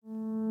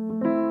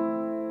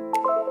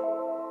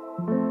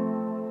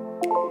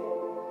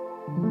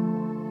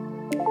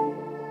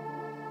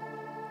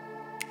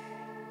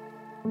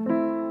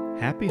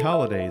Happy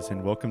holidays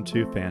and welcome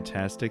to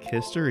Fantastic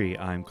History.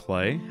 I'm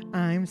Clay.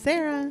 I'm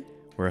Sarah.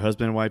 We're a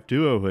husband and wife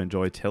duo who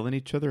enjoy telling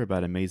each other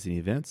about amazing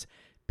events,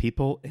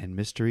 people, and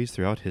mysteries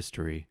throughout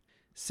history.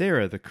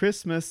 Sarah, the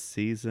Christmas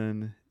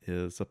season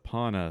is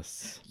upon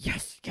us.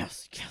 Yes.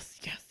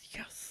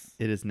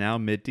 It is now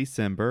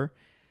mid-December,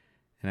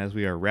 and as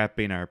we are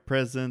wrapping our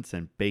presents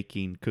and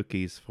baking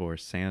cookies for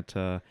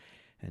Santa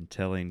and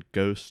telling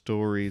ghost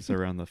stories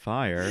around the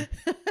fire,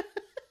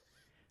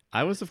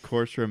 I was, of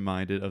course,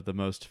 reminded of the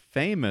most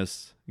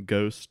famous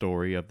ghost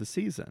story of the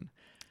season,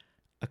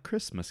 A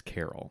Christmas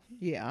Carol.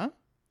 Yeah.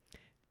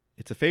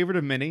 It's a favorite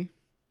of many,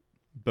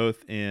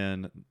 both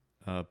in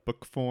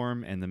book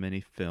form and the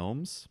many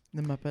films.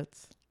 The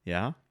Muppets.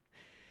 Yeah.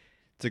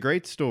 It's a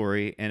great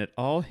story, and it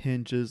all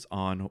hinges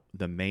on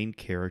the main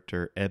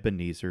character,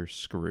 Ebenezer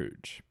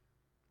Scrooge.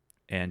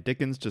 And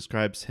Dickens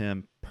describes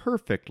him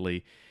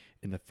perfectly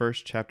in the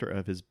first chapter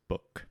of his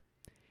book.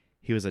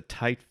 He was a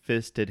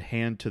tight-fisted,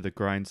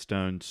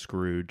 hand-to-the-grindstone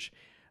Scrooge,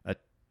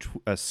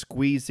 a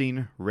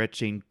squeezing,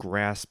 retching,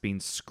 grasping,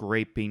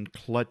 scraping,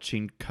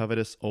 clutching,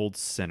 covetous old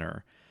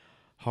sinner,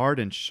 hard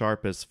and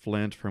sharp as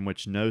flint from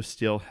which no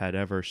steel had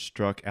ever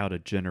struck out a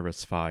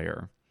generous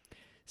fire,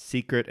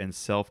 secret and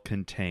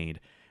self-contained,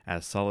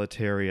 as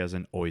solitary as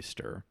an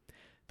oyster.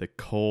 The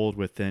cold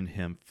within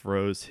him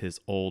froze his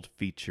old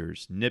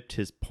features, nipped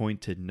his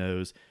pointed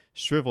nose,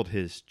 shriveled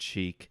his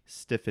cheek,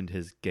 stiffened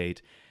his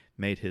gait,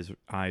 made his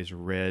eyes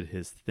red,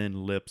 his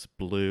thin lips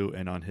blue,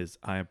 and on his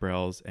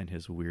eyebrows and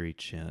his weary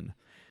chin.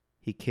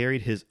 He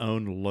carried his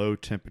own low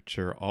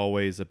temperature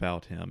always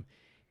about him.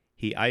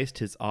 He iced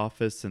his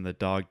office in the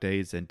dog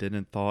days and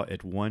didn't thaw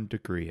it 1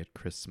 degree at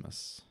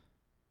Christmas.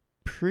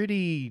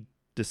 Pretty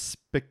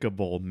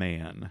despicable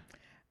man.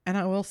 And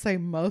I will say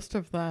most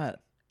of that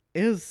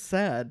is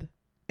said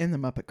in the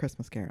Muppet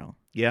Christmas Carol.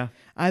 Yeah.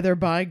 Either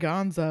by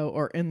Gonzo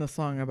or in the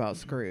song about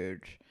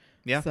Scrooge.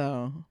 Yeah.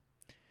 So,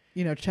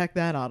 check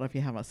that out if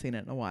you haven't seen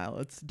it in a while.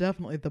 It's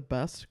definitely the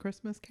best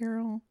Christmas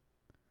Carol.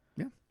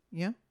 Yeah.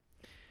 Yeah.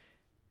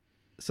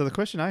 So the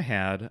question I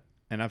had,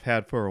 and I've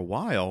had for a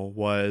while,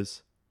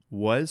 was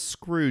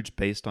Scrooge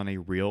based on a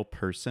real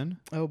person?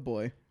 Oh,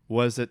 boy.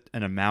 Was it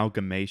an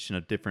amalgamation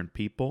of different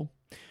people?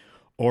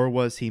 Or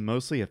was he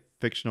mostly a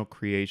fictional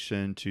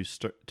creation to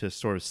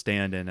sort of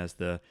stand in as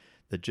the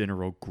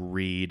general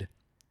greed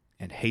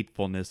and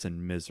hatefulness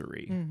and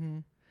misery? Mm-hmm.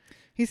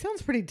 He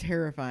sounds pretty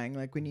terrifying,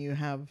 like when you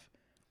have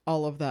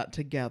all of that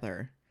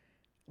together.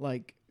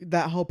 Like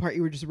that whole part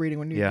you were just reading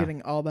when you're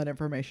getting all that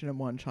information in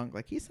one chunk.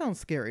 Like he sounds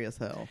scary as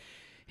hell.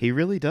 He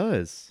really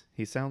does.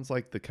 He sounds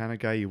like the kind of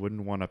guy you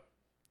wouldn't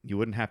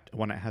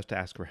have to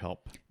ask for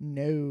help.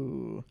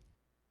 No.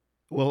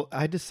 Well,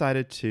 I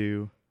decided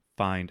to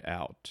find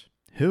out.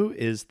 Who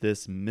is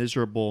this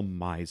miserable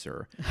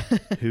miser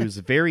whose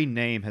very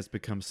name has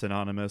become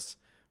synonymous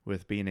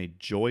with being a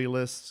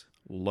joyless,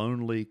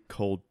 lonely,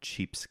 cold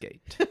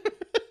cheapskate?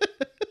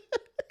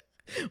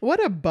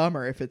 What a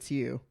bummer if it's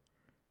you.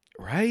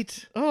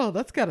 Right? Oh,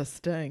 that's got to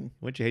sting.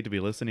 Wouldn't you hate to be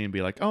listening and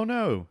be like, oh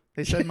no,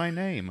 they said my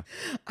name.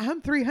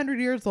 I'm 300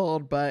 years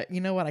old, but you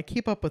know what? I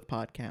keep up with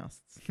podcasts.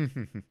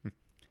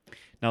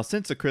 Now,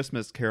 since A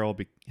Christmas Carol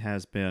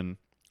has been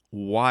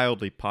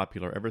wildly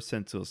popular ever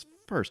since it was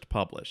first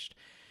published,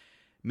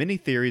 many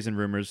theories and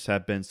rumors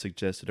have been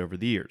suggested over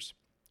the years.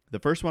 The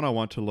first one I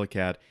want to look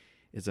at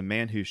is a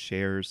man who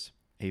shares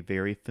a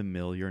very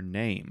familiar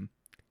name,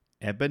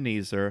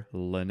 Ebenezer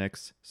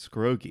Lennox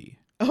Scrooge.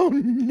 Oh,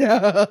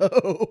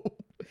 no.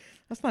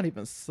 That's not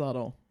even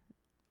subtle.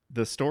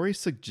 The story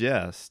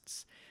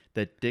suggests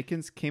that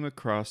Dickens came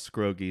across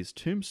Scrooge's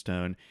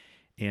tombstone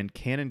in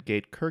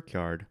Canongate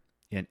Kirkyard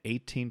in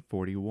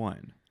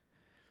 1841.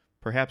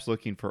 Perhaps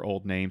looking for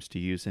old names to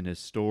use in his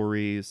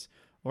stories,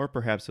 or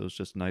perhaps it was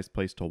just a nice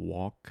place to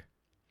walk.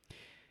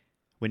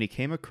 When he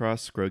came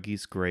across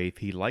Scrooge's grave,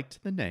 he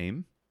liked the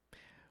name,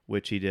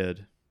 which he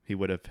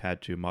would have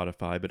had to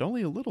modify, but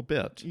only a little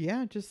bit.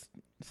 Yeah, just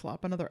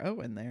slap another O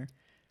in there.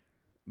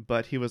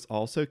 But he was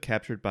also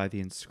captured by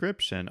the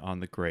inscription on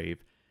the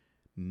grave,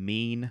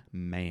 Mean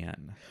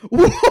Man.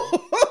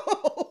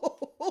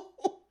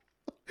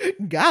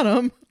 Got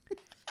him.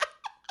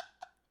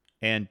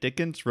 And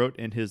Dickens wrote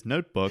in his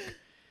notebook,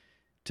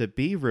 to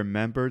be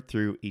remembered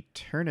through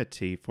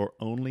eternity for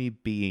only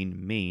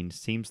being mean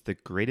seems the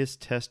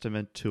greatest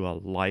testament to a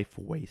life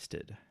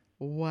wasted.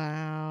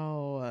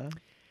 Wow.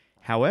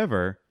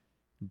 However,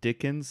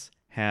 Dickens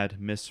had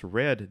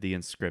misread the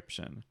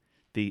inscription.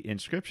 The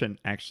inscription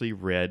actually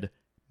read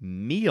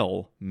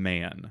Meal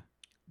Man.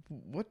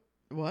 What?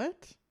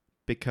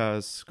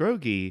 Because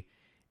Scrooge,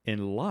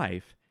 in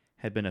life,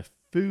 had been a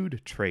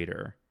food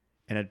trader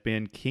and had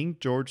been King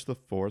George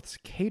IV's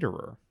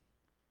caterer.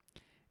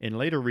 In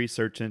later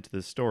research into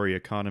the story,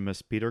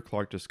 economist Peter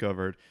Clark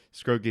discovered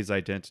Scrooge's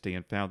identity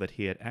and found that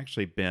he had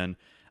actually been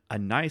a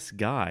nice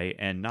guy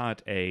and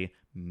not a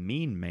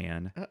mean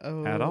man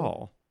at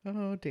all.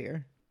 Oh,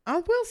 dear. I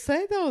will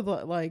say, though,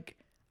 that,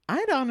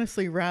 I'd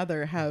honestly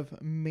rather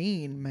have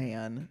mean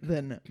man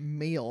than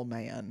meal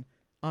man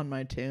on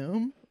my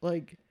tomb.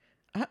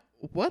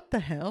 What the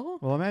hell?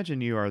 Well,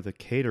 imagine you are the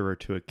caterer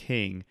to a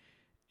king,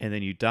 and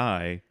then you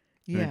die,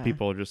 and then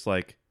people are just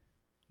like,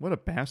 "What a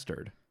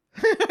bastard!"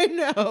 I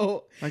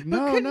know. Like,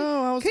 But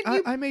no,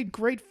 I made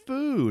great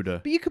food.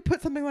 But you could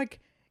put something like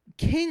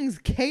King's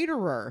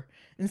Caterer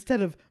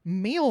instead of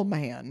Meal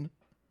Man.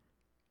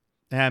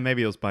 Yeah,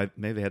 maybe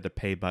maybe they had to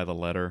pay by the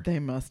letter. They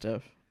must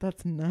have.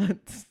 That's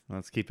nuts.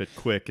 Let's keep it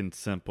quick and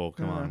simple.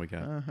 Come on, we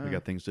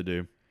got things to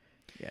do.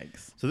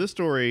 Yikes. So this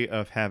story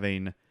of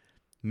having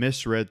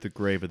misread the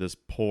grave of this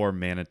poor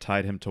man and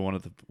tied him to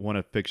one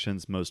of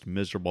fiction's most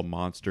miserable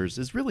monsters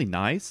is really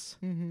nice.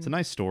 Mm-hmm. It's a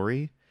nice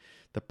story.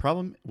 The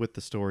problem with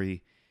the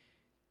story,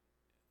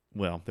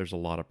 well, there's a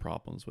lot of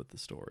problems with the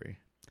story.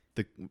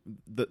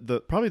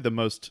 The probably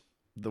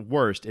the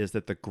worst is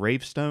that the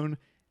gravestone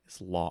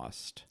is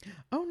lost.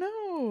 Oh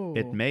no!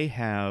 It may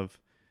have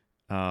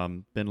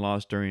been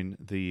lost during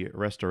the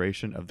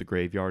restoration of the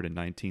graveyard in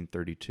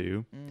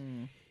 1932.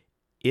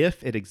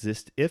 If it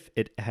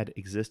had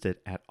existed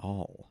at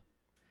all.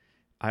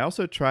 I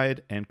also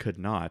tried and could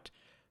not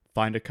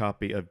find a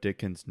copy of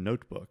Dickens'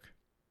 notebook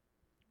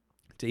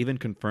to even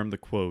confirm the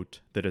quote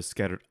that is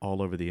scattered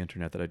all over the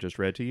internet that I just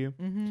read to you.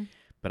 Mm-hmm.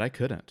 But I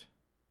couldn't.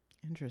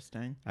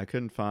 Interesting. I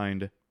couldn't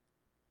find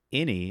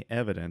any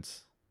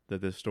evidence that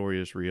this story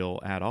is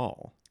real at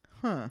all.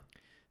 Huh.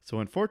 So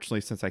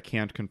unfortunately, since I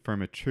can't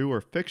confirm it true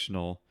or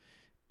fictional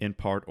in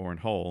part or in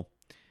whole,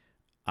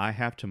 I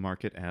have to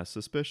mark it as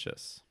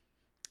suspicious.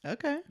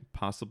 Okay.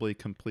 Possibly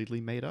completely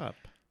made up.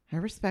 I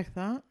respect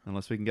that.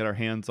 Unless we can get our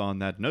hands on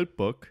that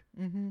notebook.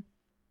 Mm-hmm.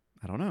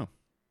 I don't know.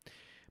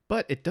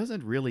 But it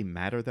doesn't really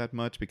matter that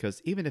much because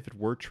even if it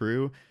were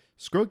true,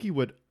 Scrooge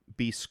would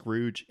be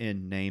Scrooge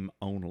in name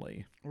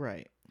only.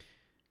 Right.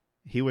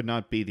 He would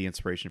not be the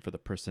inspiration for the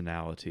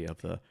personality of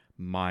the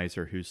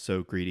miser who's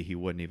so greedy he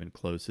wouldn't even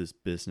close his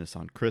business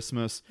on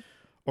Christmas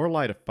or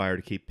light a fire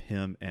to keep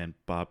him and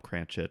Bob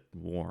Cratchit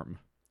warm.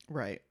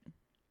 Right.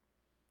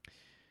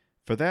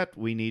 For that,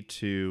 we need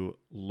to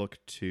look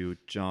to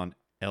John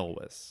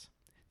Elwes,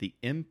 the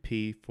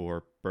MP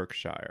for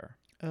Berkshire.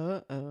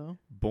 Uh-oh.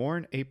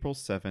 Born April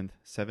 7th,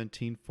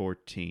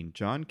 1714,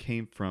 John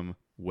came from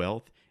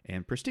wealth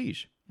and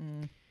prestige.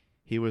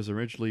 He was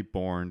originally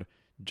born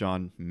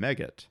John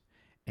Megget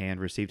and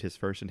received his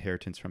first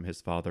inheritance from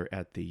his father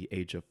at the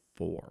age of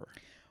 4.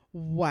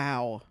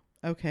 Wow.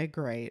 Okay,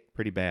 great.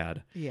 Pretty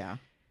bad. Yeah.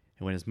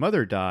 And when his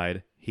mother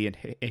died, he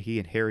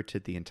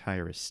inherited the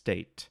entire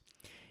estate.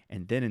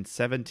 And then in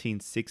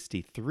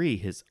 1763,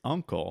 his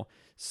uncle,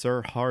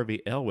 Sir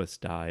Harvey Elwes,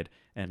 died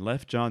and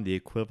left John the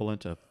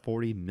equivalent of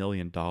 $40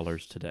 million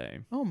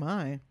today. Oh,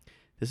 my.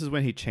 This is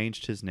when he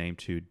changed his name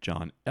to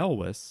John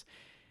Elwes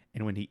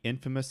and when he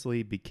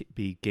infamously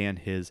began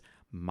his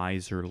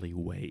miserly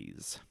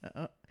ways.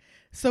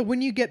 So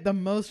when you get the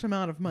most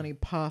amount of money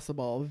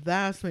possible,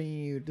 that's when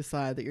you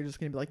decide that you're just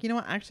going to be like, you know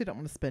what? I actually don't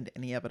want to spend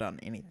any of it on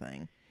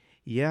anything.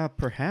 Yeah,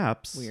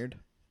 perhaps. Weird.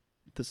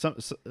 Some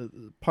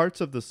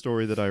parts of the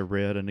story that I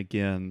read, and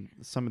again,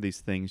 some of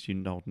these things you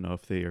don't know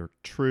if they are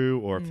true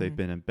or if they've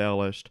been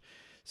embellished,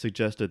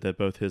 suggested that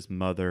both his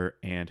mother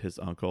and his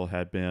uncle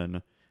had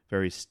been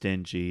very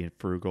stingy and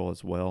frugal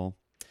as well.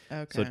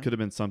 Okay. So it could have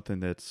been something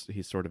that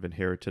he sort of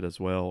inherited as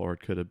well, or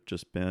it could have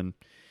just been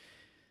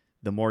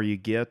the more you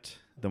get,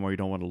 the more you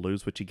don't want to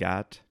lose what you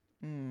got.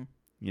 You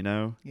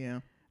know?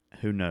 Yeah.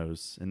 Who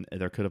knows? And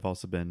there could have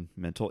also been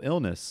mental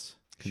illness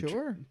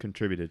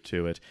contributed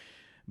to it.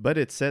 But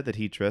it said that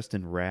he dressed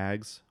in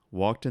rags,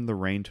 walked in the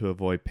rain to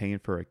avoid paying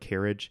for a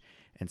carriage,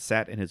 and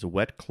sat in his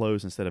wet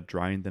clothes instead of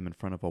drying them in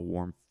front of a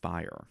warm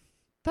fire.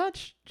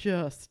 That's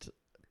just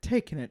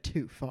taking it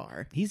too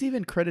far. He's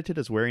even credited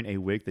as wearing a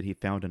wig that he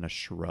found in a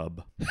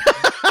shrub.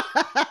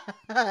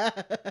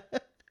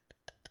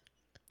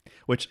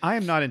 Which I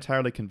am not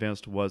entirely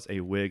convinced was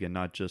a wig and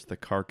not just the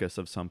carcass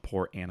of some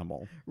poor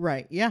animal.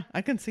 Right. Yeah,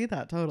 I can see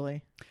that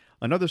totally.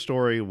 Another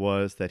story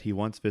was that he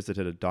once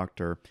visited a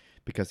doctor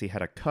because he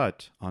had a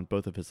cut on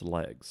both of his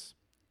legs.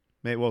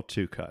 Well,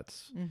 2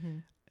 cuts.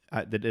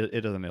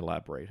 It doesn't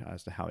elaborate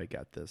as to how he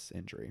got this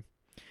injury.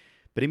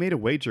 But he made a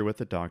wager with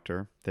the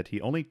doctor that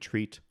he only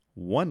treat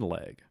one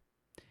leg.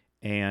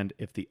 And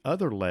if the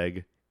other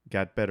leg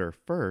got better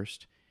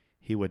first,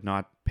 he would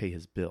not pay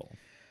his bill.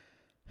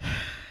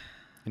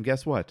 And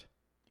guess what?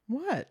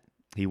 What?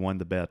 He won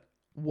the bet.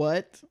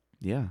 What?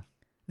 Yeah.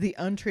 The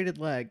untreated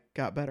leg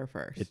got better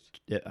first.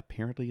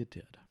 Apparently it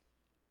did.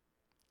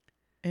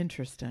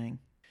 Interesting.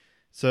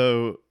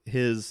 So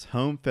his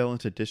home fell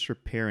into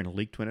disrepair and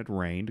leaked when it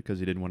rained because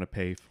he didn't want to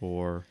pay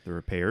for the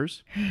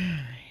repairs.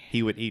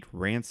 He would eat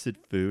rancid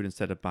food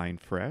instead of buying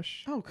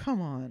fresh. Oh,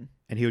 come on.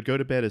 And he would go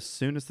to bed as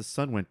soon as the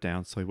sun went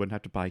down so he wouldn't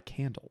have to buy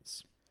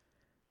candles.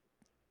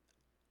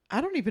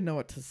 I don't even know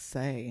what to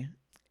say.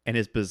 And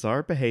his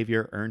bizarre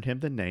behavior earned him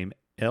the name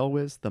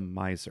Elwes the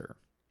Miser.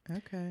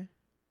 Okay.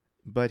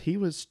 But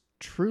was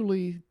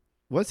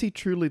he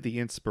truly the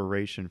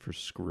inspiration for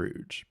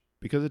Scrooge?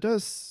 Because it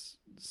does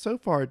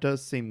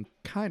seem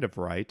kind of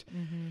right.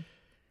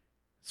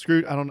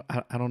 Scrooge, I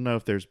don't know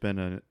if there's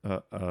been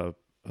a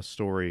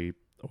story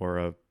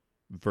or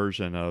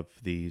version of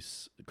the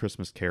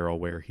Christmas Carol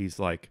where he's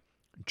like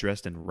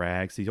dressed in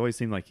rags. He always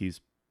seemed like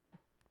he's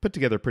put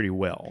together pretty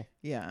well.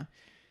 Yeah.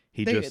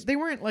 He They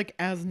weren't like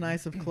as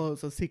nice of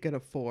clothes as he could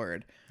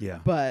afford. Yeah.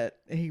 But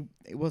he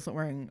wasn't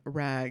wearing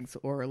rags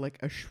or like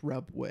a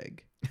shrub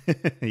wig.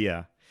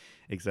 Yeah,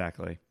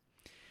 exactly.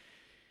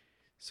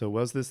 So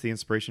was this the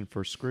inspiration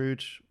for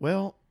Scrooge?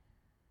 Well,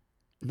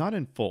 not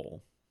in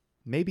full.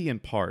 Maybe in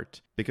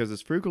part, because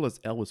as frugal as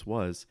Elvis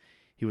was,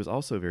 he was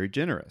also very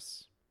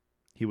generous.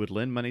 He would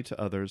lend money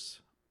to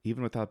others,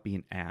 even without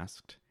being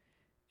asked,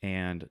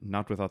 and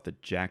not without the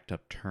jacked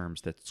up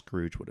terms that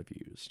Scrooge would have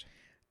used.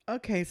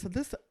 Okay, so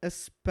this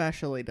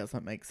especially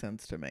doesn't make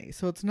sense to me.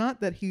 So it's not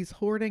that he's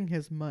hoarding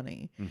his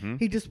money. Mm-hmm.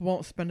 He just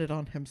won't spend it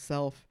on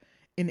himself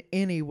in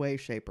any way,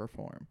 shape, or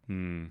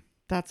form.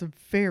 That's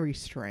very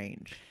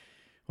strange.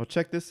 Well,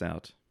 check this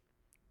out.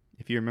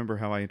 If you remember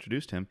how I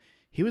introduced him,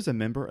 he was a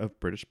member of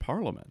British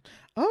Parliament.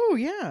 Oh,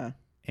 yeah.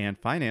 And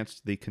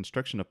financed the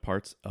construction of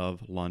parts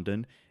of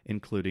London,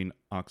 including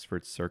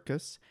Oxford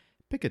Circus,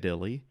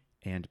 Piccadilly,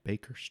 and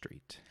Baker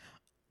Street.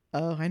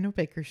 Oh, I know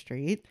Baker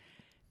Street.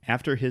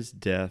 After his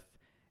death,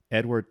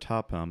 Edward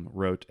Topham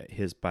wrote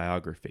his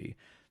biography,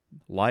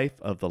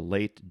 Life of the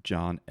Late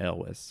John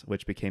Elwes,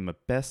 which became a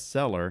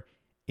bestseller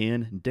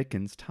in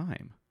Dickens'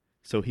 time.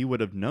 So he would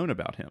have known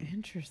about him.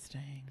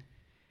 Interesting.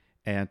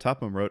 And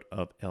Topham wrote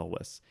of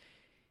Elwes,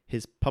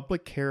 his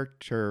public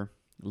character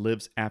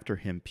lives after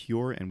him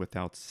pure and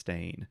without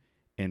stain.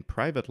 In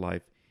private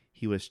life,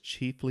 he was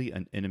chiefly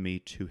an enemy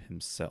to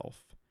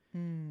himself.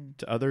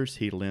 To others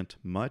he lent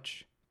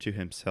much, to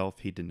himself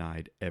he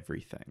denied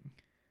everything.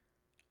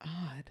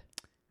 Odd.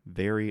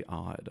 Very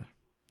odd.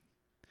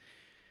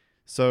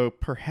 So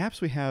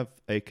perhaps we have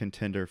a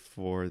contender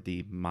for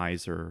the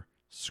miser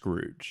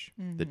Scrooge,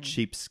 the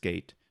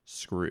cheapskate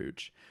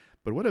Scrooge.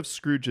 But what of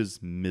Scrooge's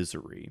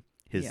misery,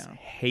 his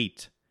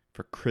hate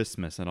for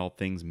Christmas and all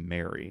things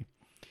merry?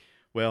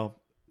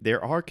 Well,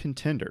 there are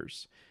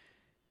contenders,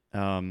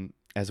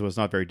 as it was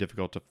not very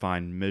difficult to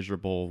find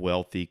miserable,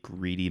 wealthy,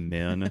 greedy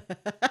men.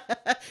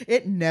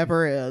 It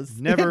never is.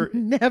 Never. It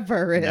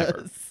never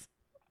is.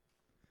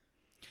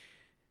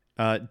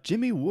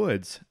 Jimmy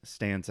Woods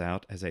stands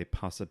out as a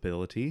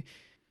possibility.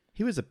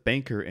 He was a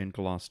banker in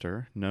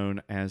Gloucester,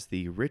 known as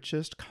the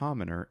richest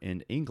commoner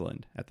in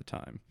England at the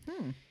time.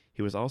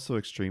 He was also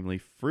extremely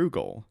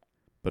frugal,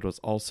 but was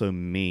also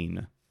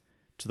mean.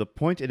 To the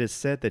point it is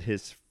said that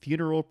his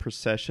funeral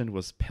procession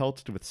was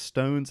pelted with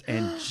stones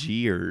and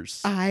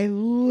jeers. I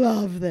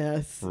love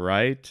this.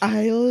 Right?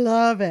 I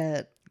love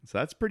it. So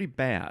that's pretty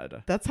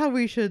bad. That's how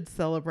we should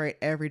celebrate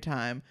every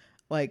time,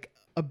 like,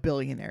 a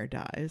billionaire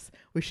dies.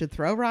 We should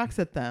throw rocks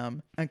at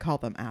them and call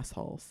them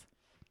assholes.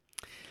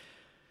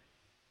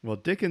 Well,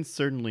 Dickens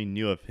certainly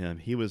knew of him.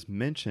 He was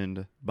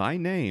mentioned by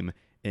name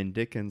in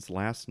Dickens'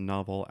 last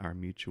novel, Our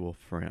Mutual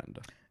Friend.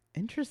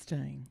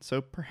 Interesting.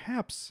 So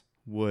perhaps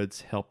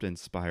Woods helped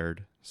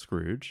inspire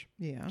Scrooge.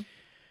 Yeah.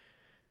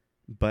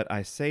 But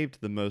I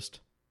saved the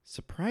most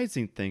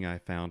surprising thing I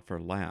found for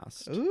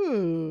last.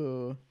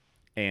 Ooh.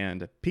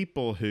 And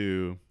people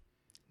who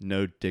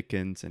know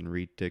Dickens and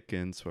read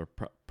Dickens or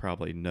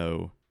probably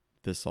know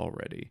this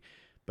already.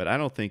 But I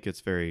don't think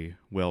it's very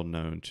well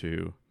known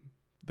to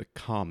the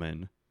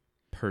common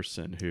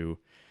person who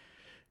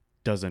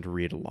doesn't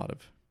read a lot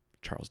of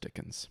Charles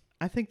Dickens.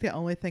 I think the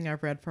only thing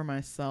I've read for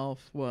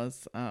myself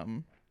was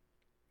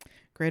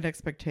Great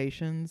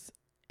Expectations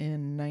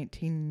in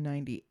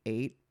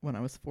 1998 when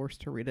I was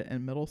forced to read it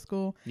in middle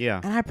school. Yeah.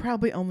 And I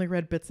probably only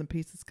read bits and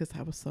pieces because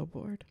I was so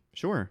bored.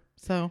 Sure.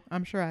 So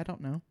I'm sure I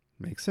don't know.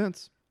 Makes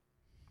sense.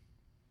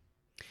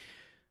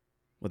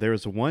 Well, there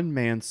was one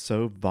man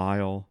so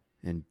vile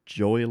and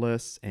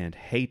joyless and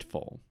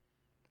hateful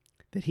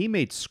that he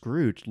made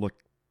Scrooge look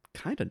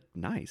kind of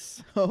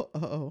nice.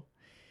 Oh.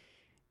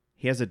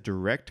 He has a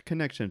direct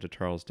connection to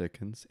Charles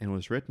Dickens and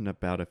was written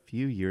about a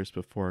few years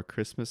before A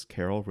Christmas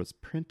Carol was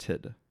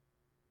printed.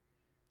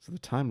 So the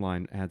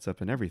timeline adds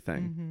up and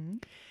everything. Mm-hmm.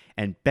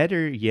 And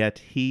better yet,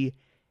 he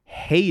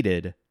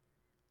hated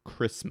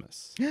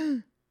Christmas.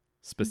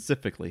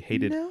 Specifically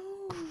hated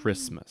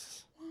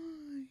Christmas.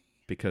 Why?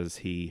 Because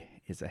he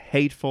is a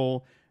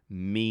hateful,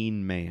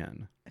 mean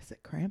man. Is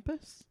it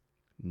Krampus?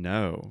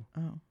 No.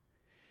 Oh.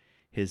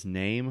 His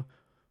name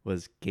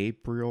was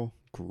Gabriel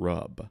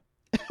Grubb.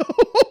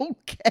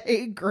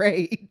 Okay,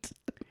 great.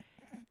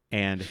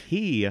 And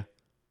he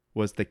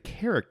was the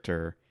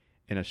character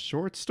in a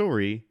short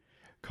story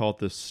called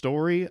The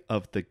Story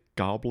of the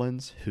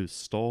Goblins Who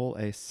Stole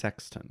a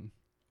Sexton.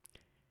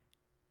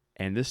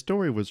 And this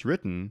story was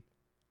written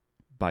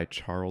by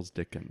Charles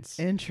Dickens.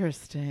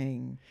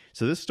 Interesting.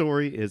 So this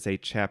story is a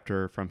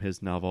chapter from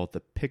his novel,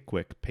 The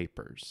Pickwick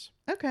Papers.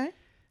 Okay.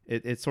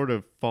 It sort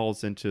of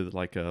falls into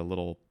like a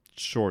little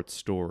short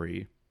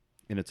story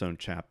in its own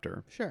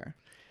chapter. Sure.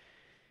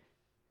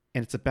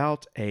 And it's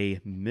about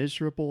a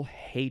miserable,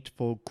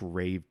 hateful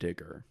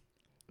gravedigger.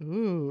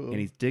 Ooh. And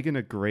he's digging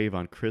a grave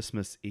on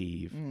Christmas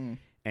Eve.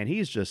 And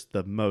he's just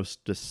the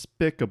most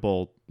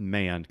despicable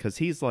man because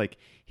he's got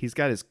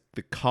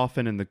the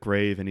coffin in the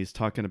grave and he's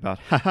talking about,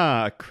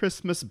 haha, a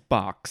Christmas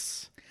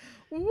box.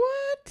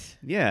 What?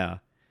 Yeah.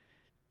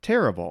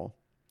 Terrible.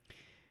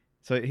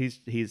 So he's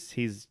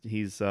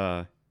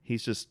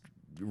just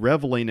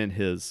reveling in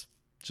his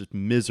just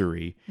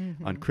misery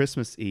on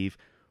Christmas Eve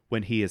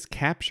when he is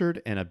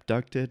captured and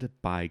abducted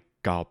by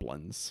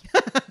goblins.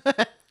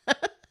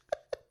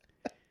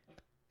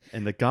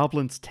 And the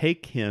goblins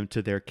take him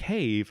to their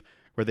cave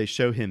where they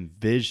show him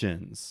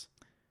visions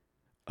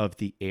of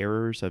the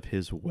errors of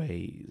his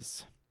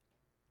ways.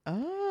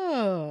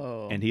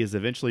 Oh. And he is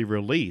eventually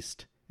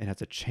released and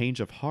has a change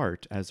of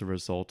heart as a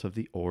result of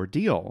the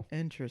ordeal.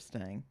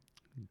 Interesting.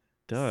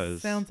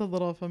 Does. Sounds a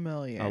little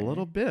familiar. A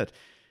little bit.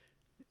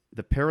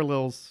 The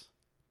parallels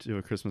to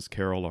A Christmas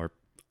Carol are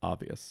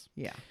obvious.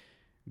 Yeah.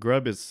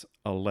 Grubb is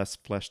a less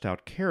fleshed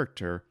out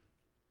character,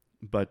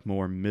 but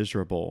more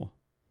miserable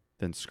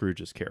than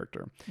Scrooge's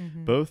character.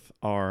 Mm-hmm. Both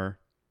are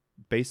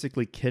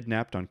basically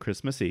kidnapped on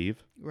Christmas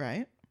Eve.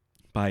 Right.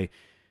 By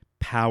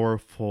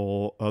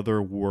powerful,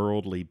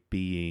 otherworldly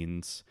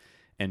beings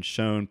and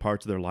shown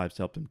parts of their lives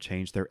to help them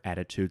change their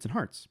attitudes and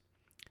hearts.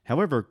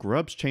 However,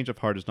 Grubb's change of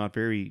heart is not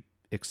very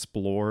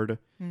explored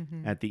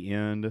at the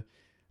end.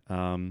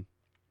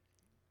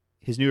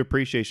 His new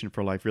appreciation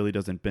for life really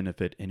doesn't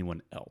benefit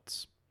anyone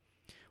else.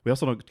 We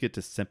also don't get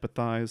to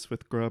sympathize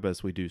with Grubb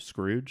as we do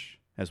Scrooge,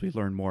 as we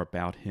learn more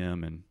about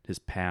him and his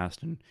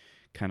past and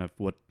kind of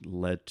what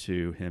led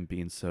to him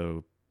being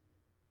so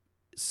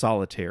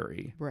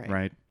solitary,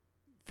 right?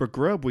 For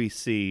Grubb, we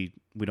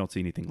don't see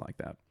anything like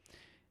that.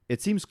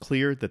 It seems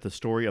clear that the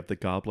story of the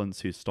goblins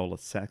who stole a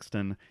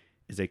sexton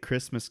is a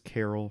Christmas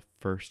Carol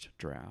first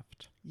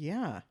draft.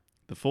 Yeah.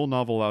 The full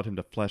novel allowed him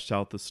to flesh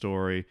out the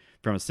story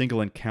from a single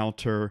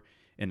encounter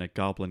in a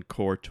goblin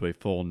court to a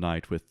full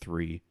night with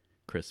 3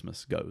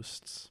 Christmas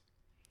ghosts.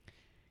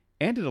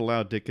 And it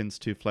allowed Dickens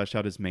to flesh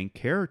out his main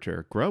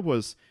character. Grubb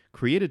was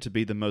created to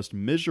be the most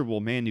miserable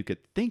man you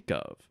could think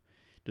of.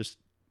 Just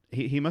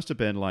he must have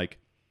been like,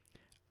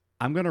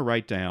 I'm going to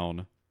write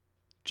down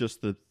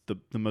just the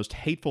most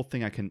hateful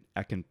thing I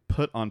can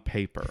put on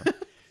paper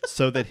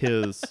so that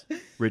his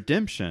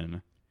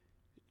redemption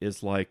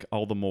is like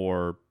all the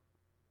more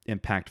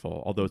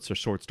impactful. Although it's a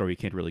short story, you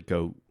can't really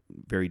go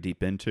very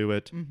deep into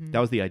it. That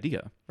was the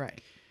idea.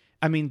 Right.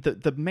 I mean,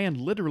 the man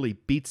literally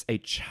beats a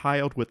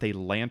child with a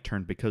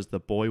lantern because the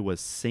boy was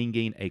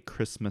singing a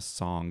Christmas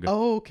song.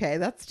 Oh, okay.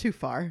 That's too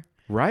far.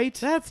 Right?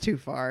 That's too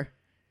far.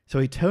 So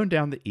he toned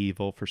down the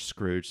evil for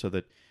Scrooge so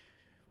that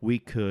we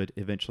could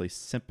eventually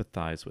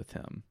sympathize with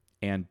him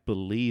and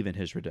believe in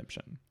his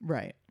redemption.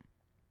 Right.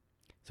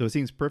 So it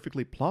seems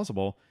perfectly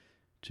plausible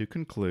to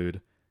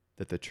conclude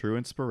that the true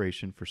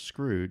inspiration for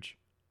Scrooge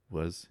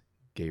was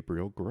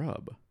Gabriel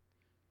Grubb.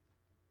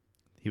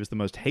 He was the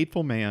most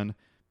hateful man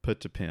put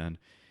to pen.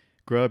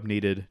 Grubb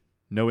needed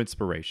no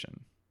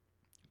inspiration.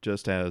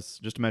 Just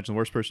imagine the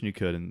worst person you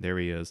could, and there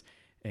he is.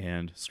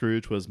 And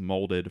Scrooge was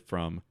molded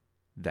from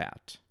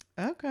that.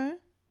 Okay.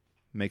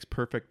 Makes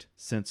perfect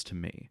sense to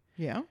me.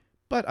 Yeah.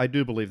 But I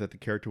do believe that the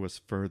character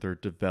was further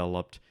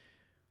developed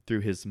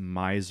through his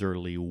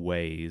miserly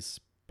ways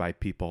by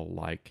people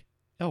like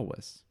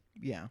Elwes.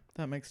 Yeah,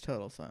 that makes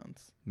total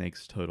sense.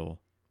 Makes total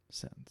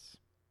sense.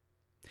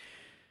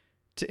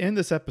 To end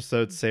this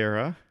episode,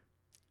 Sarah,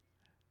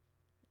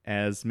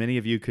 as many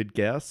of you could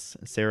guess,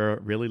 Sarah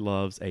really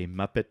loves A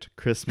Muppet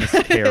Christmas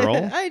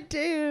Carol. I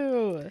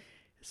do.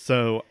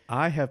 So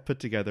I have put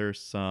together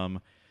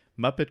some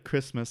Muppet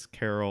Christmas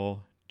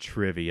Carol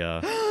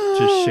trivia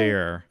to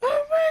share.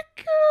 Oh my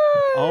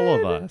God. All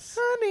of us.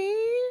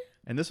 Honey.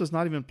 And this was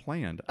not even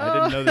planned. I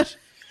didn't know that.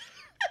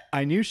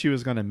 I knew she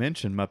was going to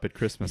mention Muppet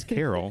Christmas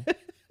Carol.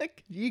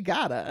 You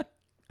gotta.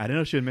 I didn't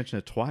know she would mention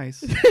it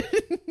twice.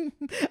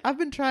 I've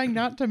been trying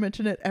not to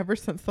mention it ever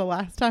since the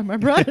last time I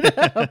brought it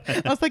up.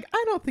 I was like,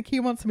 I don't think he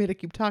wants me to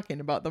keep talking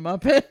about the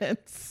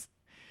Muppets.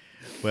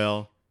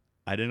 Well,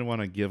 I didn't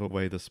want to give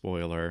away the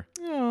spoiler,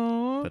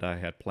 Aww. but I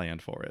had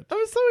planned for it.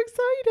 I'm so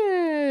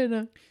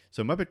excited.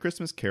 So Muppet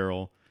Christmas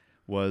Carol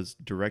was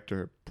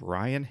director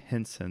Brian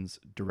Henson's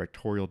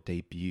directorial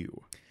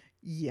debut.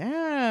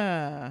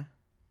 Yeah.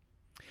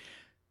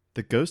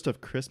 The Ghost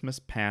of Christmas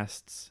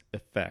Past's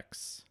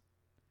effects.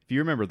 If you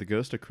remember, the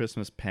Ghost of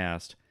Christmas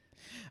Past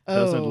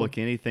doesn't look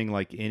anything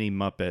like any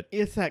Muppet.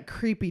 It's that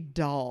creepy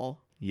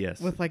doll. Yes.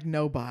 With like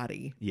no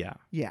body. Yeah.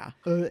 Yeah.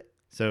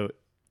 So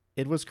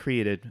it was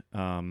created,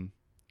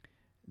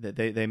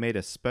 they made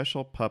a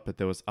special puppet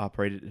that was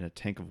operated in a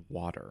tank of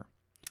water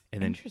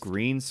and then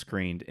green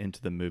screened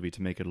into the movie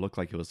to make it look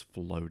like it was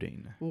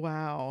floating.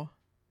 Wow.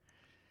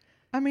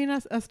 I mean,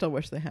 I still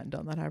wish they hadn't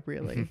done that. I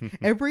really,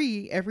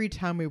 every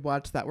time we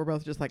watch that, we're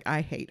both just like, I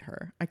hate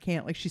her. I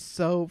can't, like, she's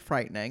so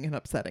frightening and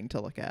upsetting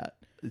to look at.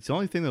 It's the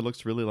only thing that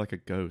looks really like a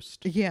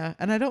ghost. Yeah.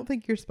 And I don't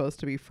think you're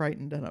supposed to be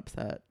frightened and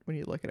upset when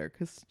you look at her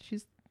because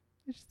she's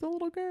a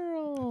little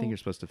girl. I think you're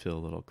supposed to feel a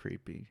little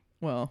creepy.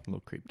 Well, a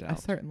little creeped out. I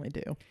certainly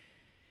do.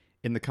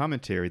 In the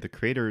commentary, the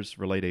creators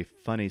relate a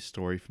funny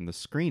story from the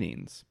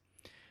screenings.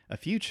 A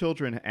few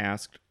children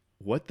asked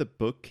what the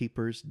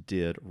bookkeepers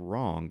did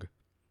wrong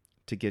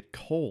to get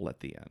coal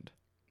at the end.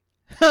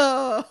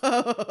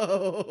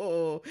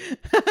 Oh.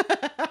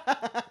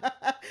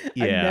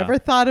 Yeah. I never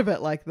thought of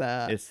it like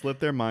that. It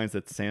slipped their minds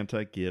that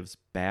Santa gives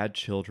bad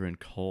children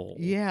coal.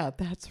 Yeah,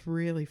 that's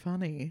really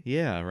funny.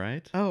 Yeah,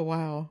 right? Oh,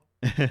 wow.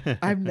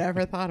 I've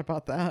never thought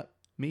about that.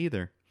 Me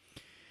either.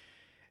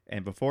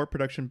 And before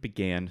production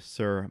began,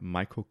 Sir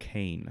Michael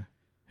Caine,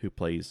 who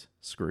plays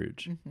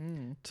Scrooge,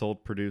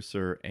 told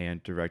producer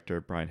and director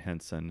Brian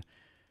Henson,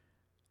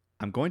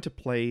 "I'm going to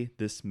play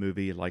this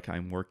movie like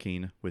I'm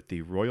working with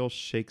the Royal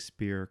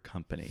Shakespeare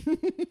Company.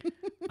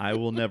 I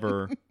will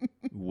never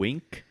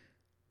wink.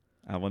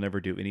 I will never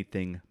do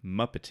anything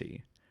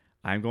Muppety.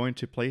 I'm going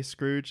to play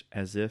Scrooge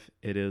as if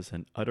it is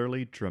an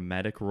utterly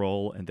dramatic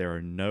role and there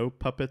are no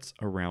puppets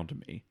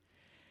around me."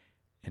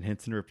 And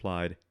Henson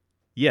replied,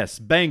 "Yes,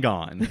 bang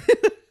on."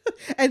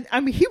 And I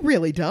mean, he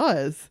really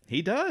does.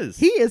 He does.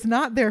 He is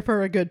not there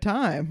for a good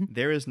time.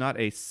 There is not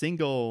a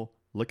single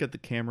look at the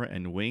camera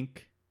and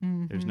wink.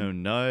 There's no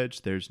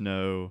nudge. There's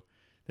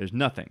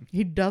nothing.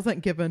 He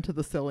doesn't give in to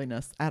the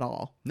silliness at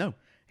all. No.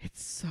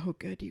 It's so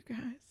good, you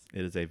guys.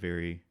 It is a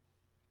very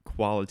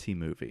quality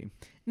movie.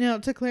 Now,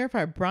 to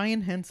clarify,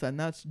 Brian Henson,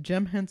 that's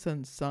Jim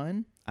Henson's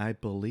son? I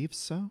believe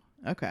so.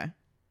 Okay.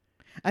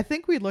 I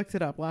think we looked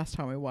it up last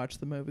time we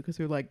watched the movie because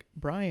we were like,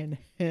 Brian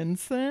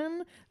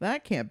Henson?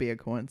 That can't be a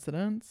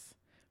coincidence.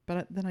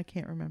 But then I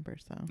can't remember,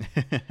 so.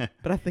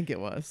 But I think it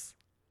was.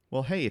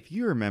 Well, hey, if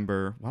you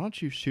remember, why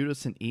don't you shoot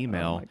us an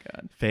email, Oh my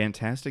God.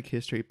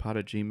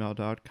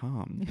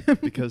 fantastichistorypod@gmail.com,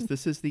 because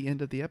this is the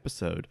end of the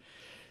episode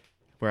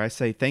where I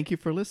say thank you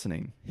for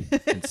listening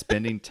and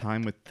spending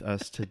time with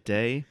us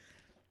today.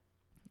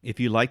 If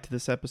you liked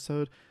this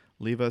episode,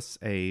 leave us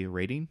a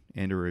rating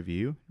and a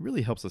review. It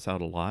really helps us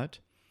out a lot.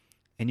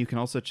 And you can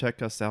also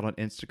check us out on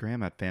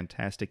Instagram at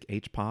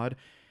FantasticHPod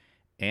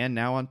and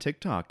now on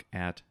TikTok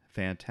at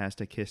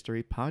Fantastic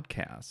History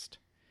Podcast.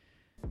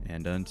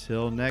 And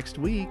until next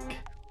week,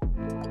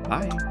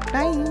 bye.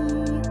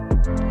 Bye.